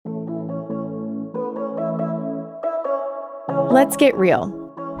Let's get real.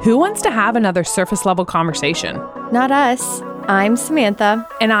 Who wants to have another surface level conversation? Not us. I'm Samantha.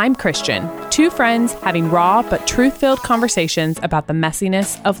 And I'm Christian. Two friends having raw but truth-filled conversations about the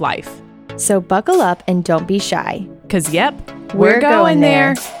messiness of life. So buckle up and don't be shy. 'Cause yep, we're going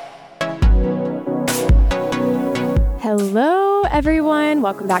there. Hello, everyone.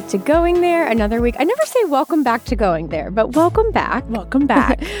 Welcome back to Going There. Another week. I never say welcome back to Going There, but welcome back. Welcome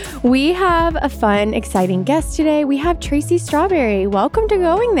back. We have a fun, exciting guest today. We have Tracy Strawberry. Welcome to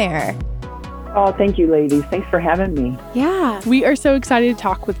Going There. Oh, thank you, ladies. Thanks for having me. Yeah. We are so excited to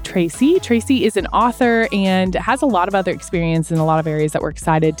talk with Tracy. Tracy is an author and has a lot of other experience in a lot of areas that we're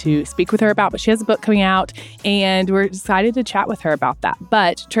excited to speak with her about. But she has a book coming out, and we're excited to chat with her about that.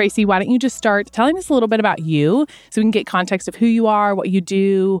 But Tracy, why don't you just start telling us a little bit about you so we can get context of who you are, what you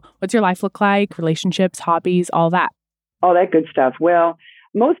do, what's your life look like, relationships, hobbies, all that. All that good stuff. Well,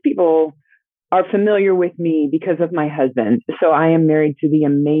 most people are familiar with me because of my husband. So I am married to the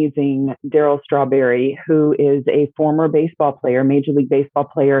amazing Darryl Strawberry, who is a former baseball player, Major League Baseball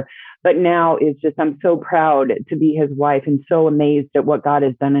player, but now is just, I'm so proud to be his wife and so amazed at what God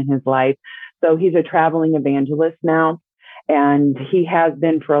has done in his life. So he's a traveling evangelist now, and he has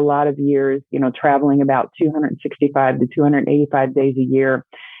been for a lot of years, traveling about 265 to 285 days a year.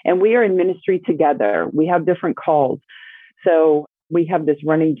 And we are in ministry together. We have different calls. So we have this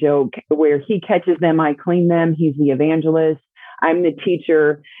running joke where he catches them, I clean them. He's the evangelist. I'm the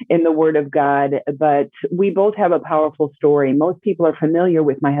teacher in the Word of God, but we both have a powerful story. Most people are familiar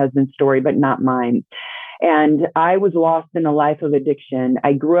with my husband's story, but not mine. And I was lost in a life of addiction.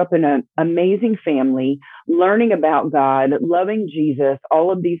 I grew up in an amazing family, learning about God, loving Jesus,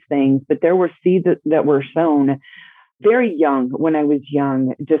 all of these things, but there were seeds that were sown very young, when I was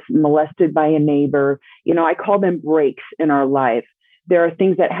young, just molested by a neighbor. I call them breaks in our life. There are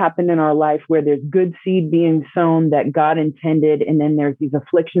things that happen in our life where there's good seed being sown that God intended, and then there's these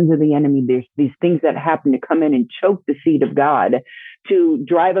afflictions of the enemy. There's these things that happen to come in and choke the seed of God, to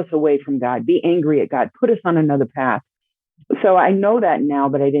drive us away from God, be angry at God, put us on another path. So I know that now,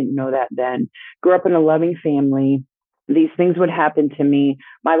 but I didn't know that then. Grew up in a loving family. These things would happen to me.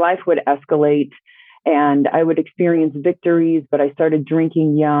 My life would escalate, and I would experience victories, but I started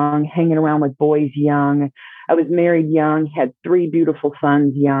drinking young, hanging around with boys young. I was married young, had 3 beautiful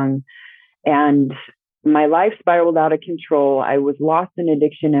sons young, and my life spiraled out of control. I was lost in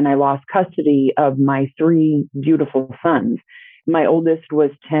addiction, and I lost custody of my 3 beautiful sons. My oldest was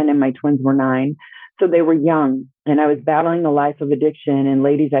 10 and my twins were 9. So they were young, and I was battling a life of addiction. And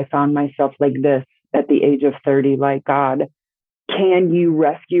ladies, I found myself like this at the age of 30, like, God, can you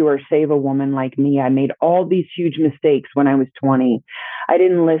rescue or save a woman like me? I made all these huge mistakes when I was 20. I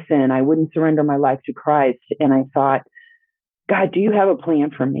didn't listen. I wouldn't surrender my life to Christ. And I thought, God, do you have a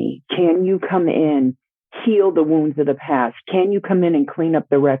plan for me? Can you come in, heal the wounds of the past? Can you come in and clean up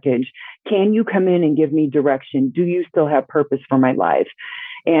the wreckage? Can you come in and give me direction? Do you still have purpose for my life?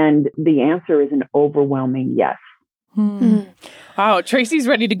 And the answer is an overwhelming yes. Wow, Tracy's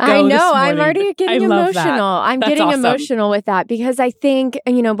ready to go. I know. This morning. I'm already getting emotional. That's getting awesome. emotional with that because I think,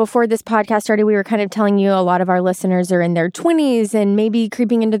 before this podcast started, we were kind of telling you a lot of our listeners are in their 20s and maybe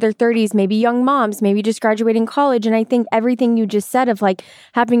creeping into their 30s, maybe young moms, maybe just graduating college. And I think everything you just said of like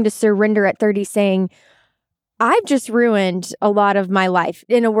having to surrender at 30, saying, I've just ruined a lot of my life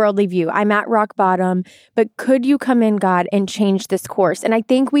in a worldly view. I'm at rock bottom, but could you come in, God, and change this course? And I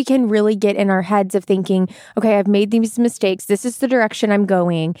think we can really get in our heads of thinking, okay, I've made these mistakes. This is the direction I'm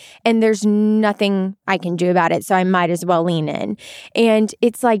going, and there's nothing I can do about it. So I might as well lean in. And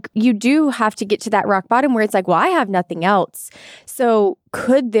it's like, you do have to get to that rock bottom where it's like, well, I have nothing else. So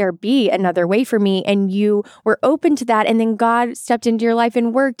could there be another way for me? And you were open to that. And then God stepped into your life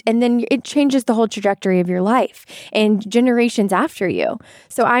and worked. And then it changes the whole trajectory of your life and generations after you.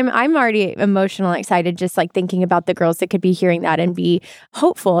 So I'm already emotional and excited just like thinking about the girls that could be hearing that and be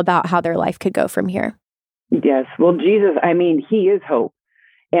hopeful about how their life could go from here. Yes. Well, Jesus, he is hope.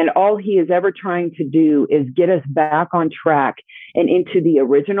 And all he is ever trying to do is get us back on track and into the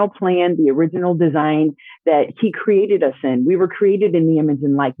original plan, the original design that he created us in. We were created in the image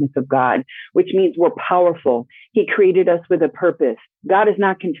and likeness of God, which means we're powerful. He created us with a purpose. God is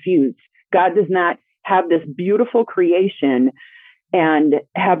not confused. God does not have this beautiful creation and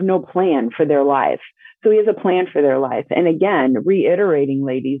have no plan for their life. So he has a plan for their life. And again, reiterating,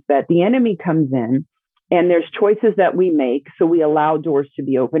 ladies, that the enemy comes in and there's choices that we make. So we allow doors to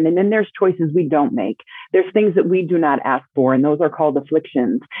be open. And then there's choices we don't make. There's things that we do not ask for. And those are called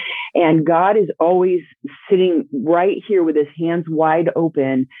afflictions. And God is always sitting right here with his hands wide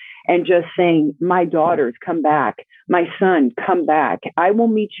open and just saying, my daughters, come back. My son, come back. I will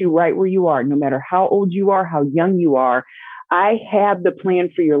meet you right where you are, no matter how old you are, how young you are. I have the plan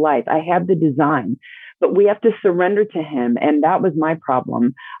for your life. I have the design, but we have to surrender to him. And that was my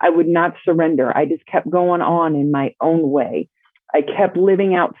problem. I would not surrender. I just kept going on in my own way. I kept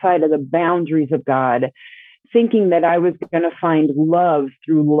living outside of the boundaries of God, thinking that I was going to find love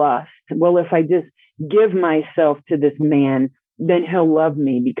through lust. Well, if I just give myself to this man, then he'll love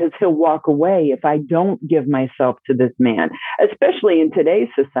me, because he'll walk away if I don't give myself to this man, especially in today's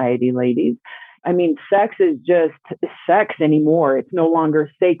society, ladies. I mean, sex is just sex anymore. It's no longer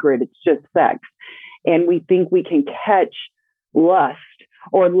sacred. It's just sex. And we think we can catch lust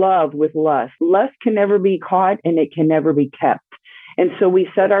or love with lust. Lust can never be caught and it can never be kept. And so we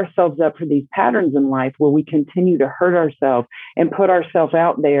set ourselves up for these patterns in life where we continue to hurt ourselves and put ourselves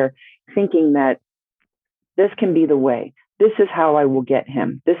out there thinking that this can be the way. This is how I will get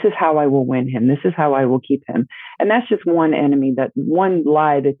him. This is how I will win him. This is how I will keep him. And that's just one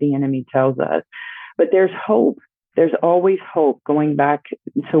lie that the enemy tells us. But there's hope. There's always hope. Going back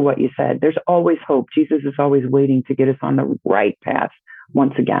to what you said, there's always hope. Jesus is always waiting to get us on the right path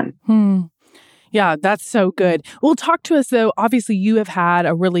once again. Yeah, that's so good. Well, talk to us, though. Obviously, you have had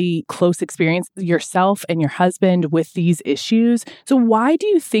a really close experience yourself and your husband with these issues. So why do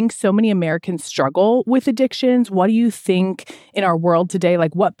you think so many Americans struggle with addictions? What do you think in our world today,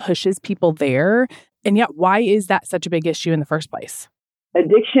 like what pushes people there? And yet, why is that such a big issue in the first place?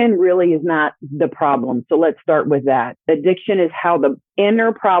 Addiction really is not the problem. So let's start with that. Addiction is how the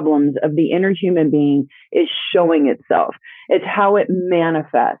inner problems of the inner human being is showing itself. It's how it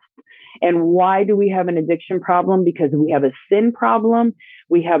manifests. And why do we have an addiction problem? Because we have a sin problem,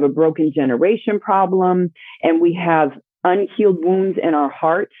 we have a broken generation problem, and we have unhealed wounds in our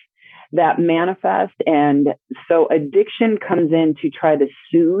hearts that manifest. And so addiction comes in to try to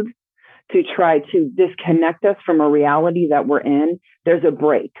soothe, to try to disconnect us from a reality that we're in. There's a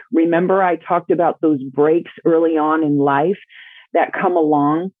break. Remember, I talked about those breaks early on in life that come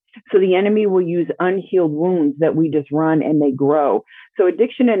along. So the enemy will use unhealed wounds that we just run and they grow. So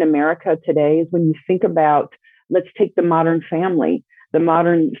addiction in America today is when you think about, let's take the modern family. The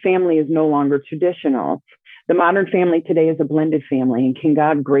modern family is no longer traditional. The modern family today is a blended family. And can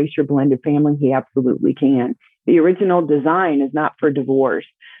God grace your blended family? He absolutely can. The original design is not for divorce.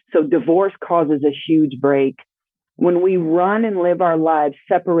 So divorce causes a huge break. When we run and live our lives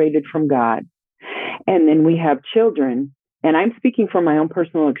separated from God, and then we have children, and I'm speaking from my own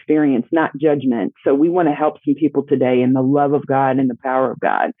personal experience, not judgment. So we want to help some people today in the love of God and the power of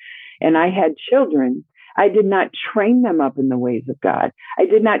God. And I had children. I did not train them up in the ways of God. I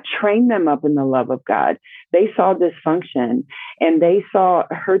did not train them up in the love of God. They saw dysfunction and they saw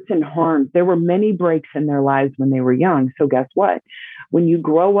hurts and harms. There were many breaks in their lives when they were young. So guess what? When you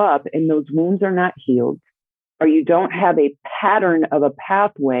grow up and those wounds are not healed, or you don't have a pattern of a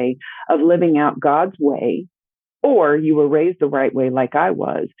pathway of living out God's way, or you were raised the right way like I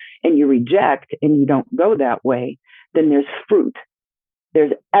was, and you reject and you don't go that way, then there's fruit.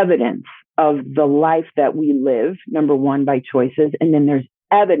 There's evidence of the life that we live, number one, by choices. And then there's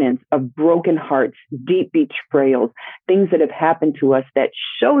evidence of broken hearts, deep betrayals, things that have happened to us that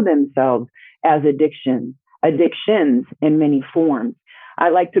show themselves as addictions in many forms. I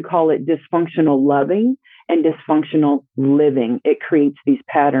like to call it dysfunctional loving and dysfunctional living. It creates these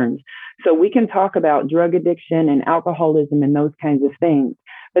patterns. So we can talk about drug addiction and alcoholism and those kinds of things,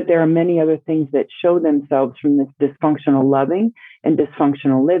 but there are many other things that show themselves from this dysfunctional loving and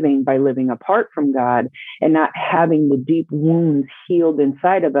dysfunctional living by living apart from God and not having the deep wounds healed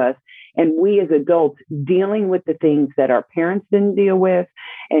inside of us. And we as adults dealing with the things that our parents didn't deal with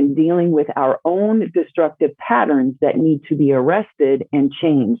and dealing with our own destructive patterns that need to be arrested and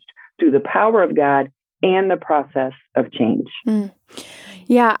changed through the power of God and the process of change.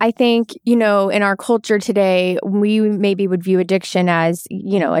 Yeah, I think, in our culture today, we maybe would view addiction as,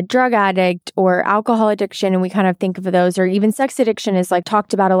 a drug addict or alcohol addiction. And we kind of think of those, or even sex addiction is like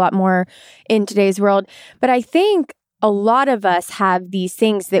talked about a lot more in today's world. But I think a lot of us have these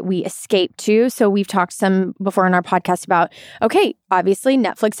things that we escape to. So we've talked some before in our podcast about, okay, obviously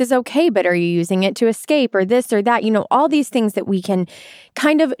Netflix is okay, but are you using it to escape or this or that? All these things that we can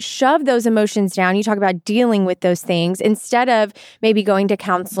kind of shove those emotions down. You talk about dealing with those things instead of maybe going to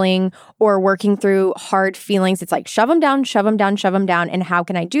counseling or working through hard feelings. It's like shove them down, shove them down, shove them down. And how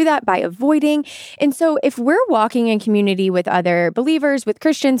can I do that? By avoiding. And so if we're walking in community with other believers, with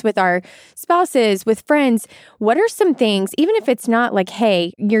Christians, with our spouses, with friends, what are some things, even if it's not like,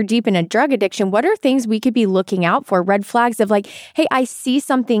 hey, you're deep in a drug addiction, what are things we could be looking out for? Red flags of like, hey, I see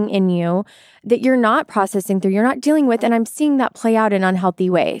something in you that you're not processing through, you're not dealing with, and I'm seeing that play out in unhealthy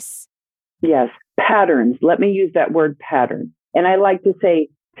ways. Yes, patterns. Let me use that word pattern. And I like to say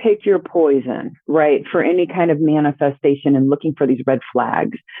pick your poison, right? For any kind of manifestation and looking for these red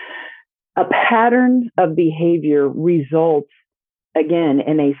flags. A pattern of behavior results, again,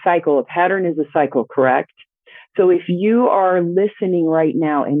 in a cycle. A pattern is a cycle, correct? So if you are listening right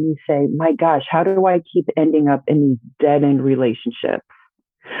now and you say, my gosh, how do I keep ending up in these dead-end relationships?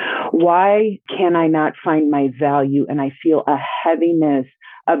 Why can I not find my value and I feel a heaviness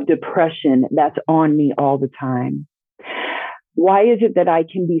of depression that's on me all the time? Why is it that I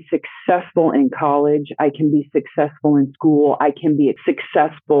can be successful in college? I can be successful in school. I can be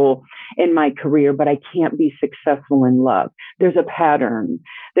successful in my career, but I can't be successful in love. There's a pattern.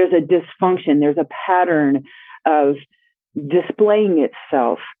 There's a dysfunction. There's a pattern of displaying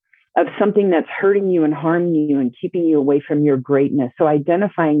itself, of something that's hurting you and harming you and keeping you away from your greatness. So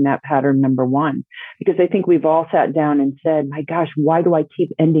identifying that pattern, number one, because I think we've all sat down and said, my gosh, why do I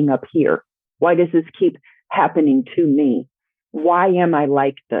keep ending up here? Why does this keep happening to me? Why am I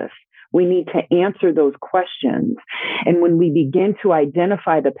like this? We need to answer those questions. And when we begin to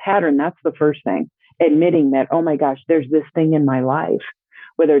identify the pattern, that's the first thing, admitting that, oh my gosh, there's this thing in my life,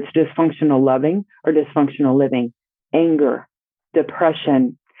 whether it's dysfunctional loving or dysfunctional living, anger,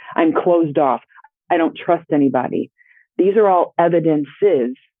 depression, I'm closed off, I don't trust anybody. These are all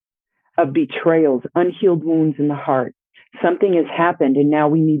evidences of betrayals, unhealed wounds in the heart. Something has happened, and now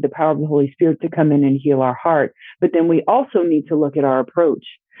we need the power of the Holy Spirit to come in and heal our heart. But then we also need to look at our approach.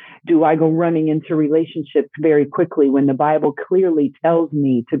 Do I go running into relationships very quickly when the Bible clearly tells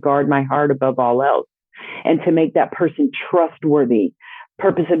me to guard my heart above all else and to make that person trustworthy?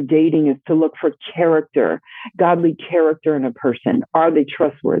 Purpose of dating is to look for character, godly character in a person. Are they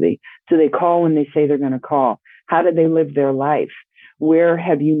trustworthy? Do they call when they say they're going to call? How do they live their life? Where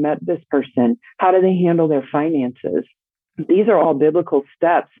have you met this person? How do they handle their finances? These are all biblical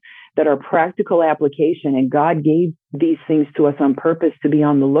steps that are practical application, and God gave these things to us on purpose to be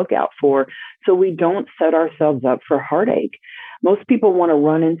on the lookout for, so we don't set ourselves up for heartache. Most people want to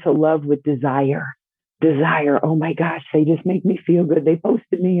run into love with desire. Oh my gosh, they just make me feel good. They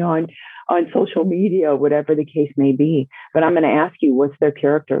posted me on social media, whatever the case may be. But I'm going to ask you, what's their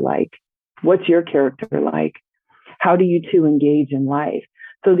character like? What's your character like? How do you two engage in life?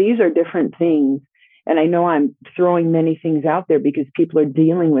 So these are different things. And I know I'm throwing many things out there because people are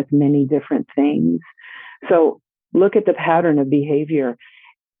dealing with many different things. So look at the pattern of behavior.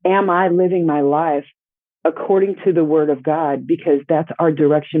 Am I living my life according to the Word of God? Because that's our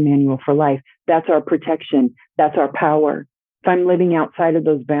direction manual for life. That's our protection. That's our power. If I'm living outside of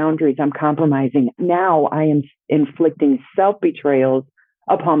those boundaries, I'm compromising. Now I am inflicting self-betrayals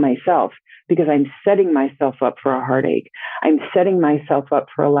upon myself because I'm setting myself up for a heartache. I'm setting myself up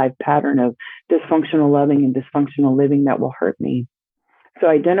for a life pattern of dysfunctional loving and dysfunctional living that will hurt me. So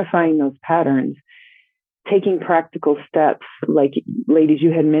identifying those patterns, taking practical steps, like ladies,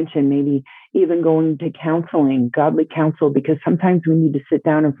 you had mentioned, maybe even going to counseling, godly counsel, because sometimes we need to sit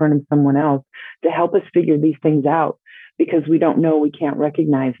down in front of someone else to help us figure these things out because we don't know, we can't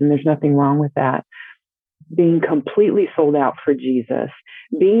recognize, and there's nothing wrong with that. Being completely sold out for Jesus,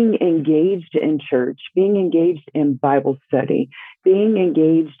 being engaged in church, being engaged in Bible study, being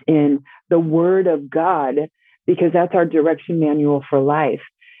engaged in the Word of God, because that's our direction manual for life.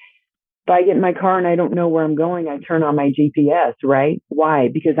 If I get in my car and I don't know where I'm going, I turn on my GPS, right? Why?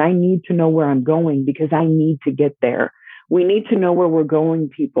 Because I need to know where I'm going, because I need to get there. We need to know where we're going,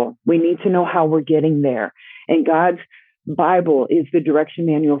 people. We need to know how we're getting there. And God's Bible is the direction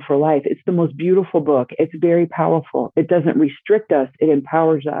manual for life. It's the most beautiful book. It's very powerful. It doesn't restrict us. It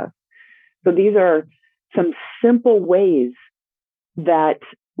empowers us. So these are some simple ways that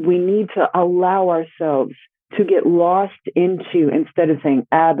we need to allow ourselves to get lost into, instead of saying,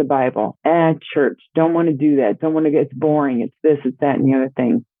 the Bible, church, don't want to do that. Don't want to get, it's boring. It's this, it's that, and the other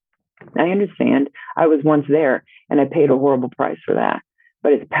thing. I understand. I was once there and I paid a horrible price for that,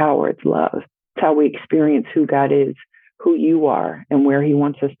 but it's power. It's love. It's how we experience who God is, who you are, and where he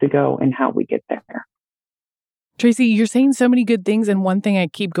wants us to go and how we get there. Tracy, you're saying so many good things. And one thing I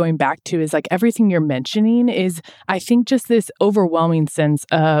keep going back to is like everything you're mentioning is, I think, just this overwhelming sense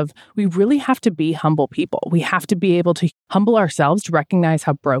of we really have to be humble people. We have to be able to humble ourselves to recognize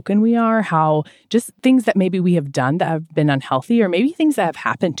how broken we are, how just things that maybe we have done that have been unhealthy, or maybe things that have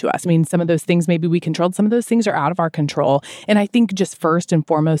happened to us. I mean, some of those things maybe we controlled, some of those things are out of our control. And I think just first and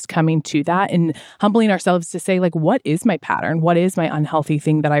foremost coming to that and humbling ourselves to say, like, what is my pattern? What is my unhealthy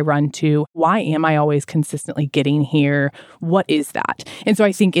thing that I run to? Why am I always consistently getting here? What is that? And so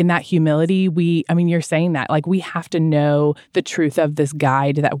I think in that humility, you're saying that, like, we have to know the truth of this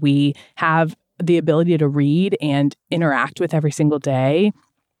guide that we have the ability to read and interact with every single day.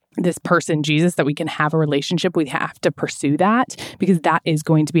 this person, Jesus, that we can have a relationship, we have to pursue that because that is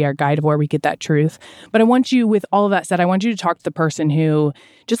going to be our guide of where we get that truth. But I want you, with all of that said, I want you to talk to the person who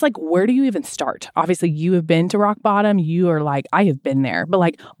just like, where do you even start? Obviously, you have been to rock bottom. You are like, I have been there. But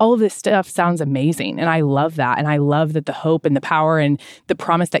like all of this stuff sounds amazing. And I love that. And I love that the hope and the power and the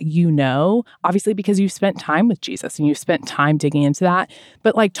promise that obviously because you've spent time with Jesus and you've spent time digging into that.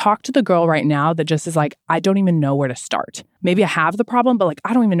 But like talk to the girl right now that just is like, I don't even know where to start. Maybe I have the problem, but like,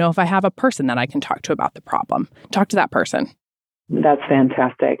 I don't even know if I have a person that I can talk to about the problem. Talk to that person. That's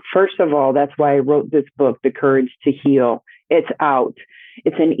fantastic. First of all, that's why I wrote this book, The Courage to Heal. It's out.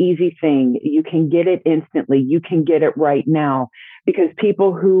 It's an easy thing. You can get it instantly. You can get it right now because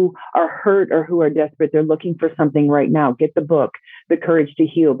people who are hurt or who are desperate, they're looking for something right now. Get the book, The Courage to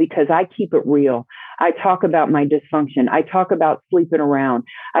Heal, because I keep it real. I talk about my dysfunction. I talk about sleeping around.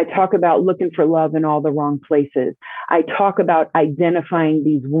 I talk about looking for love in all the wrong places. I talk about identifying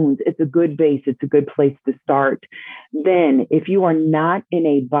these wounds. It's a good base. It's a good place to start. Then if you are not in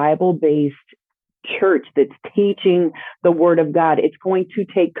a Bible-based church that's teaching the Word of God, it's going to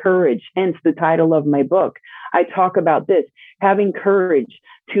take courage, hence the title of my book. I talk about this, having courage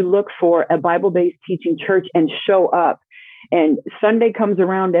to look for a Bible-based teaching church and show up. And Sunday comes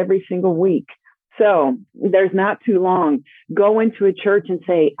around every single week. So there's not too long. Go into a church and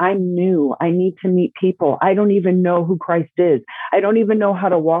say, I'm new. I need to meet people. I don't even know who Christ is. I don't even know how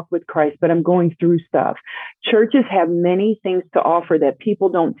to walk with Christ, but I'm going through stuff. Churches have many things to offer that people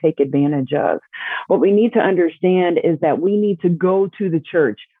don't take advantage of. What we need to understand is that we need to go to the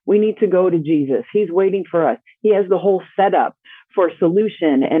church. We need to go to Jesus. He's waiting for us. He has the whole setup for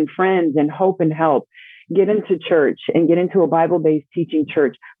solution and friends and hope and help. Get into church and get into a Bible-based teaching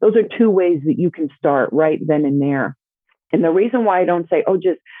church. Those are two ways that you can start right then and there. And the reason why I don't say,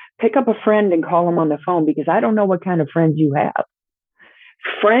 just pick up a friend and call them on the phone, because I don't know what kind of friends you have.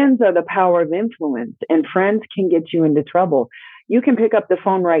 Friends are the power of influence, and friends can get you into trouble. You can pick up the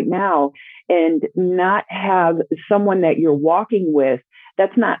phone right now and not have someone that you're walking with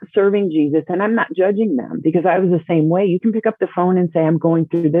that's not serving Jesus. And I'm not judging them because I was the same way. You can pick up the phone and say, I'm going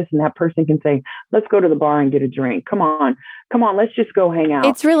through this. And that person can say, let's go to the bar and get a drink. Come on, let's just go hang out.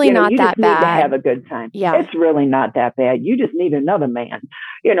 It's really not that bad. You just need to have a good time. Yeah. It's really not that bad. You just need another man,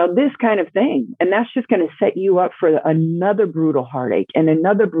 this kind of thing. And that's just going to set you up for another brutal heartache and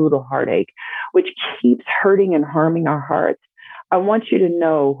another brutal heartache, which keeps hurting and harming our hearts. I want you to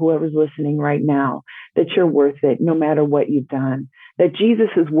know, whoever's listening right now, that you're worth it no matter what you've done, that Jesus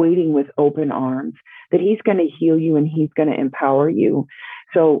is waiting with open arms, that he's going to heal you and he's going to empower you.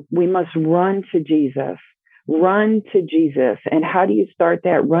 So we must run to Jesus. Run to Jesus. And how do you start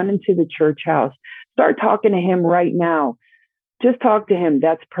that? Run into the church house. Start talking to him right now. Just talk to him.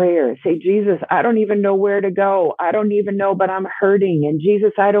 That's prayer. Say, Jesus, I don't even know where to go. I don't even know, but I'm hurting. And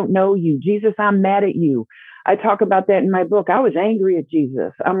Jesus, I don't know you. Jesus, I'm mad at you. I talk about that in my book. I was angry at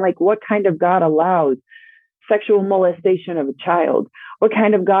Jesus. I'm like, what kind of God allows sexual molestation of a child? What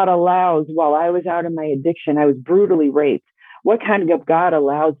kind of God allows, while I was out in my addiction, I was brutally raped? What kind of God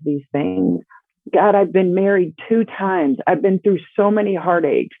allows these things? God, I've been married 2 times. I've been through so many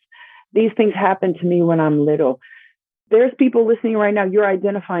heartaches. These things happened to me when I'm little. There's people listening right now. You're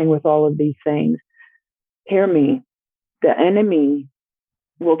identifying with all of these things. Hear me. The enemy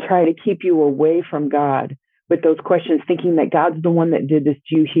will try to keep you away from God with those questions, thinking that God's the one that did this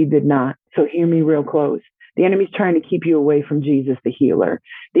to you. He did not. So hear me real close. The enemy's trying to keep you away from Jesus, the healer.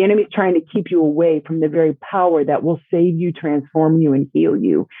 The enemy's trying to keep you away from the very power that will save you, transform you, and heal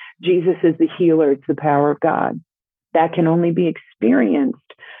you. Jesus is the healer. It's the power of God. That can only be experienced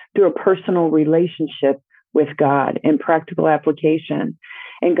through a personal relationship with God and practical application.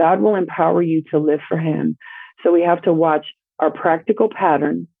 And God will empower you to live for him. So we have to watch our practical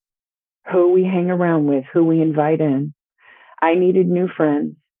patterns, who we hang around with, who we invite in. I needed new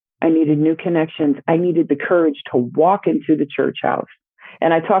friends. I needed new connections. I needed the courage to walk into the church house.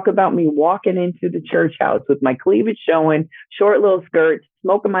 And I talk about me walking into the church house with my cleavage showing, short little skirts,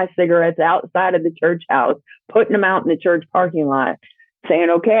 smoking my cigarettes outside of the church house, putting them out in the church parking lot, saying,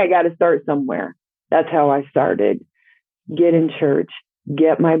 okay, I got to start somewhere. That's how I started. Get in church,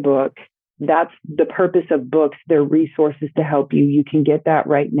 get my book. That's the purpose of books. They're resources to help you. You can get that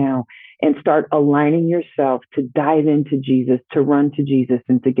right now and start aligning yourself to dive into Jesus, to run to Jesus,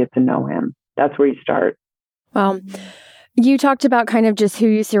 and to get to know him. That's where you start. Well, you talked about kind of just who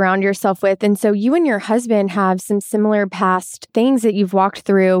you surround yourself with. And so you and your husband have some similar past things that you've walked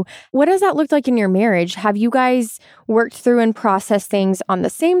through. What does that look like in your marriage? Have you guys worked through and processed things on the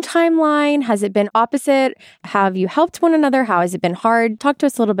same timeline? Has it been opposite? Have you helped one another? How has it been hard? Talk to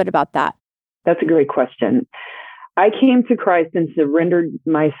us a little bit about that. That's a great question. I came to Christ and surrendered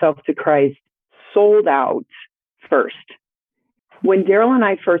myself to Christ, sold out first. When Daryl and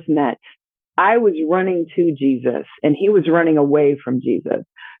I first met, I was running to Jesus and he was running away from Jesus.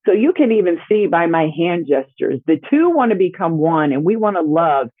 So you can even see by my hand gestures, the two want to become one, and we want to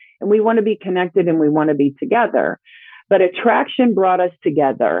love, and we want to be connected, and we want to be together. But attraction brought us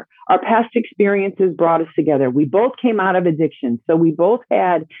together. Our past experiences brought us together. We both came out of addiction. So we both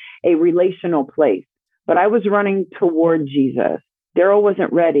had a relational place, but I was running toward Jesus. Daryl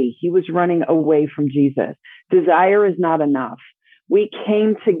wasn't ready. He was running away from Jesus. Desire is not enough. We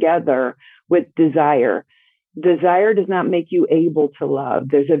came together with desire. Desire does not make you able to love.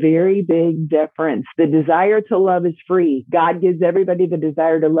 There's a very big difference. The desire to love is free. God gives everybody the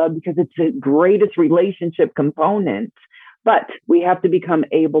desire to love because it's the greatest relationship component. But we have to become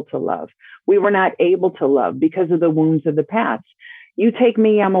able to love. We were not able to love because of the wounds of the past. You take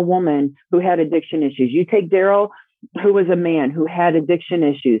me, I'm a woman who had addiction issues. You take Daryl, who was a man who had addiction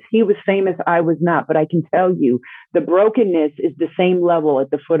issues. He was famous, I was not. But I can tell you, the brokenness is the same level at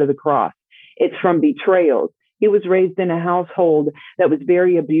the foot of the cross. It's from betrayals. He was raised in a household that was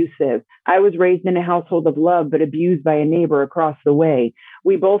very abusive. I was raised in a household of love, but abused by a neighbor across the way.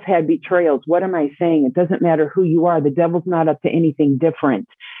 We both had betrayals. What am I saying? It doesn't matter who you are. The devil's not up to anything different.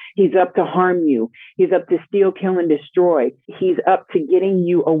 He's up to harm you. He's up to steal, kill, and destroy. He's up to getting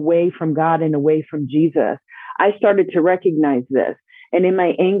you away from God and away from Jesus. I started to recognize this. And in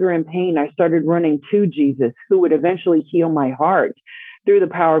my anger and pain, I started running to Jesus, who would eventually heal my heart through the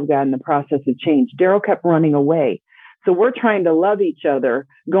power of God and the process of change. Daryl kept running away. So we're trying to love each other,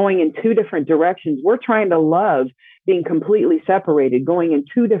 going in two different directions. We're trying to love being completely separated, going in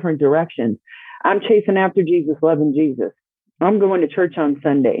two different directions. I'm chasing after Jesus, loving Jesus. I'm going to church on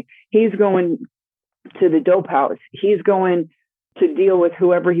Sunday. He's going to the dope house. He's going to deal with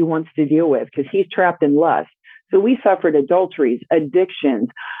whoever he wants to deal with because he's trapped in lust. So we suffered adulteries, addictions,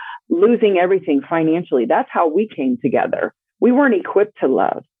 losing everything financially. That's how we came together. We weren't equipped to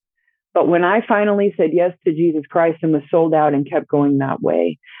love. But when I finally said yes to Jesus Christ and was sold out and kept going that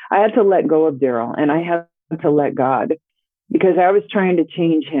way, I had to let go of Daryl and I had to let God because I was trying to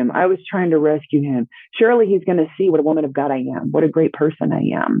change him. I was trying to rescue him. Surely he's going to see what a woman of God I am, what a great person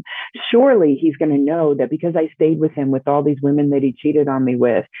I am. Surely he's going to know that because I stayed with him with all these women that he cheated on me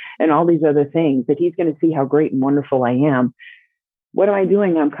with and all these other things, that he's going to see how great and wonderful I am. What am I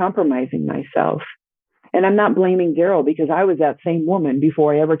doing? I'm compromising myself. And I'm not blaming Daryl because I was that same woman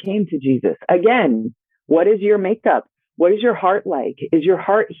before I ever came to Jesus. Again, what is your makeup? What is your heart like? Is your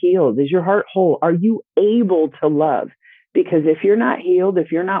heart healed? Is your heart whole? Are you able to love? Because if you're not healed,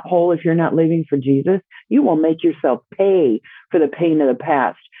 if you're not whole, if you're not living for Jesus, you will make yourself pay for the pain of the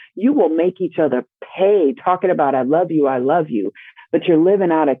past. You will make each other pay talking about, I love you, but you're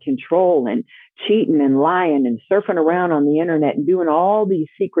living out of control and cheating and lying and surfing around on the internet and doing all these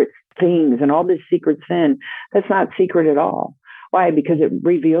secret things and all this secret sin. That's not secret at all. Why? Because it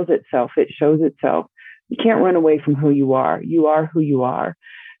reveals itself. It shows itself. You can't run away from who you are. You are who you are.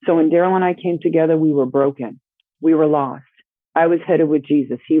 So when Daryl and I came together, we were broken. We were lost. I was headed with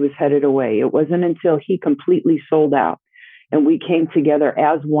Jesus. He was headed away. It wasn't until he completely sold out and we came together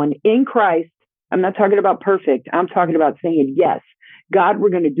as one in Christ. I'm not talking about perfect. I'm talking about saying, yes, God, we're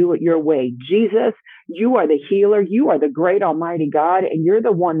going to do it your way. Jesus, you are the healer. You are the great Almighty God, and you're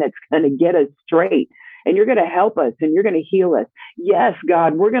the one that's going to get us straight, and you're going to help us, and you're going to heal us. Yes,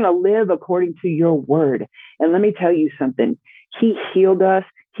 God, we're going to live according to your word. And let me tell you something. He healed us.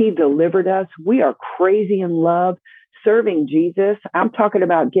 He delivered us. We are crazy in love, serving Jesus. I'm talking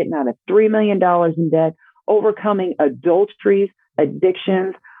about getting out of $3 million in debt, overcoming adulteries,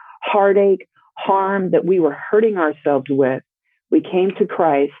 addictions, heartache, harm that we were hurting ourselves with. We came to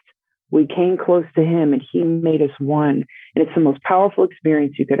Christ, we came close to him, and he made us one. And it's the most powerful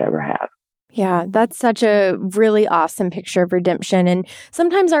experience you could ever have. Yeah, that's such a really awesome picture of redemption. And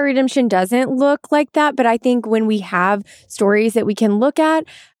sometimes our redemption doesn't look like that. But I think when we have stories that we can look at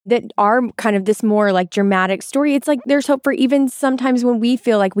that are kind of this more like dramatic story, it's like there's hope for even sometimes when we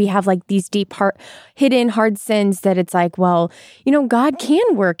feel like we have like these deep hidden hard sins that it's like, well, God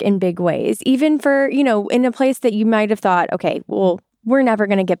can work in big ways, even for, in a place that you might have thought, okay, well, we're never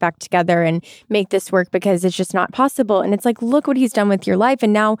going to get back together and make this work because it's just not possible. And it's like, look what he's done with your life.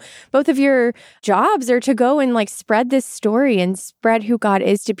 And now both of your jobs are to go and like spread this story and spread who God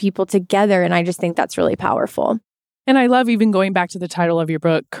is to people together. And I just think that's really powerful. And I love even going back to the title of your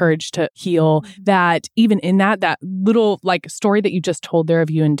book, Courage to Heal, that even in that little story that you just told there of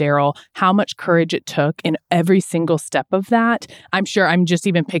you and Daryl, how much courage it took in every single step of that. I'm sure I'm just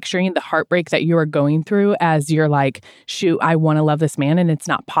even picturing the heartbreak that you are going through as you're like, shoot, I want to love this man and it's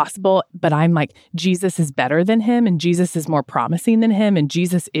not possible. But I'm like, Jesus is better than him and Jesus is more promising than him and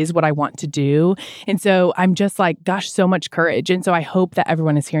Jesus is what I want to do. And so I'm just like, gosh, so much courage. And so I hope that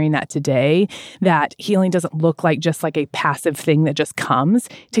everyone is hearing that today, that healing doesn't look like just like a passive thing that just comes.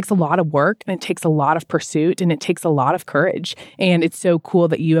 It takes a lot of work and it takes a lot of pursuit and it takes a lot of courage. And it's so cool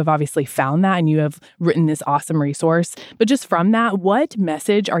that you have obviously found that and you have written this awesome resource. But just from that, what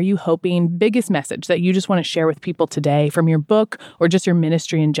message are you hoping, biggest message that you just want to share with people today from your book or just your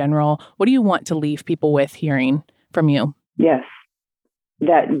ministry in general? What do you want to leave people with hearing from you? Yes.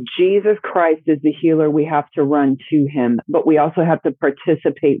 That Jesus Christ is the healer. We have to run to him, but we also have to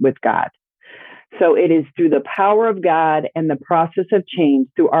participate with God. So it is through the power of God and the process of change,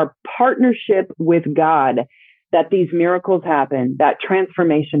 through our partnership with God, that these miracles happen, that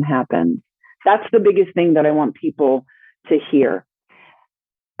transformation happens. That's the biggest thing that I want people to hear.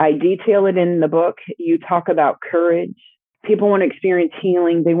 I detail it in the book. You talk about courage. People want to experience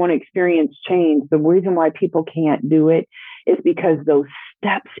healing. They want to experience change. The reason why people can't do it is because those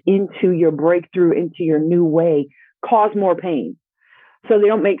steps into your breakthrough, into your new way, cause more pain. So they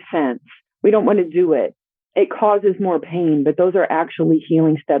don't make sense. We don't want to do it. It causes more pain, but those are actually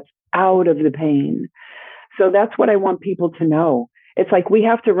healing steps out of the pain. So that's what I want people to know. It's like we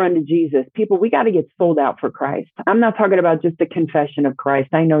have to run to Jesus. People, we got to get sold out for Christ. I'm not talking about just the confession of Christ.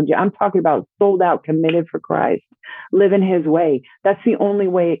 I know I'm talking about sold out, committed for Christ, living his way. That's the only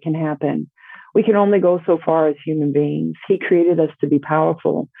way it can happen. We can only go so far as human beings. He created us to be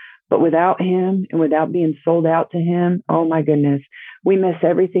powerful. But without him and without being sold out to him, oh my goodness, we miss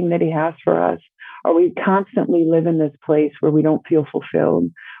everything that he has for us. Or we constantly live in this place where we don't feel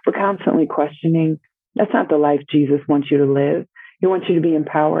fulfilled. We're constantly questioning. That's not the life Jesus wants you to live. He wants you to be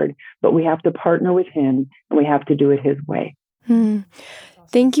empowered, but we have to partner with him and we have to do it his way.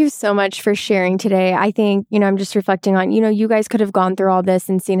 Thank you so much for sharing today. I think, I'm just reflecting on, you guys could have gone through all this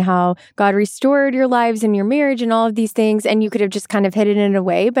and seen how God restored your lives and your marriage and all of these things, and you could have just kind of hidden it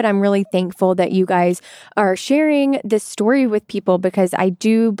away. But I'm really thankful that you guys are sharing this story with people, because I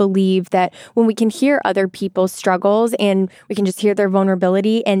do believe that when we can hear other people's struggles and we can just hear their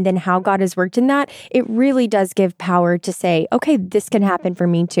vulnerability and then how God has worked in that, it really does give power to say, okay, this can happen for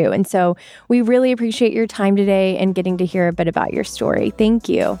me too. And so we really appreciate your time today and getting to hear a bit about your story. Thank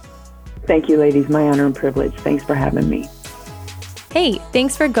you. Thank you, ladies. My honor and privilege. Thanks for having me. Hey,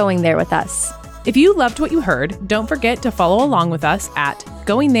 thanks for going there with us. If you loved what you heard, don't forget to follow along with us at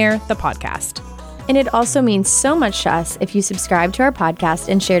Going There, the podcast. And it also means so much to us if you subscribe to our podcast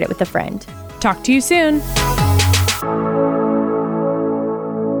and shared it with a friend. Talk to you soon.